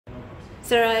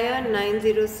Saraya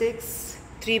 906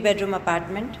 3-bedroom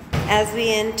apartment. As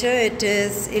we enter, it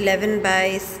is 11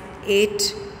 by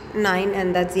 8, 9,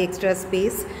 and that's the extra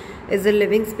space. Is the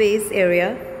living space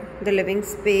area. The living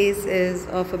space is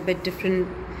of a bit different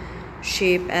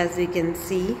shape, as we can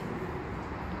see.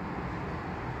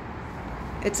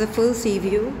 It's a full sea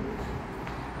view.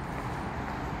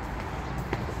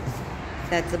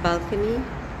 That's the balcony.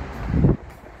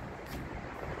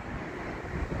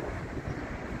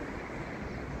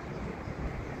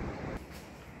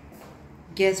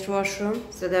 Guest washroom.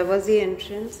 So that was the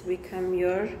entrance. We come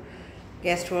here.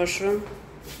 Guest washroom.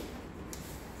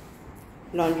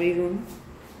 Laundry room.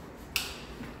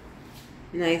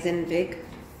 Nice and big.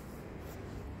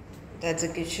 That's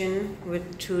a kitchen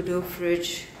with 2-door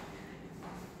fridge.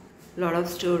 Lot of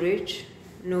storage.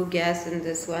 No gas in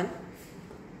this one.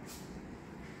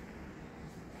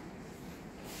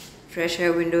 Fresh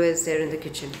air window is there in the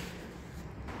kitchen.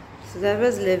 So that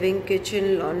was living,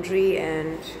 kitchen, laundry,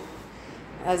 and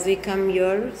as we come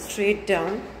here, straight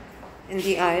down in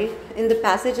the aisle, in the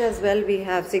passage as well, we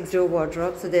have 6-door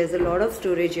wardrobe. So there's a lot of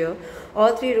storage here.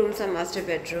 All 3 rooms are master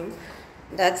bedroom.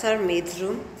 That's our maid's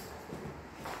room.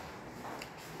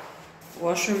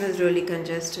 Washroom is really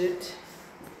congested.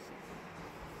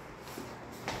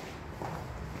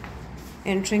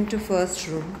 Entering to first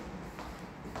room.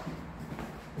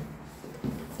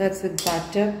 That's with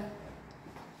bathtub.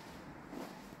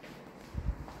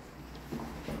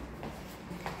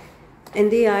 In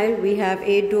the aisle, we have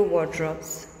 8-door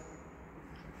wardrobes.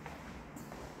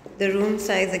 The room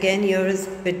size again here is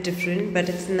a bit different, but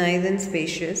it's nice and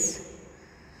spacious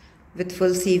with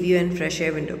full sea view and fresh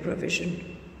air window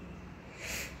provision.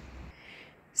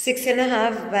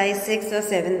 6.5 by 6 or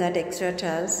 7, that extra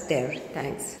tiles there.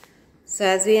 Thanks. So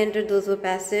as we entered, those were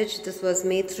passage. This was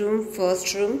maid's room,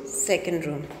 first room, second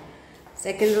room.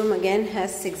 Second room again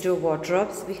has 6-door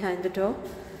wardrobes behind the door.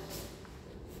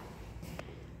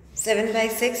 7 by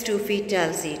 6, 2 feet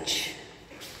tiles each.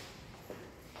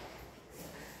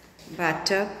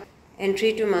 Bathtub.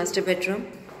 Entry to master bedroom.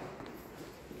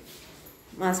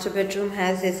 Master bedroom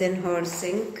has his and her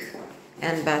sink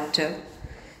and bathtub.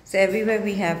 So everywhere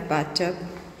we have bathtub.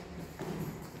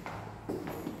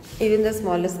 Even the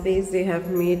smaller space, they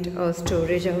have made a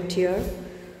storage out here.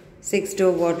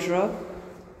 6-door wardrobe,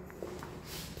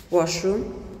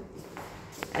 washroom,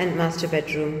 and master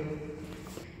bedroom.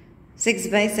 6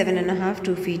 by 7.5,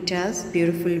 2 feet tiles,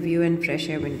 beautiful view and fresh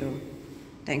air window.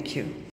 Thank you.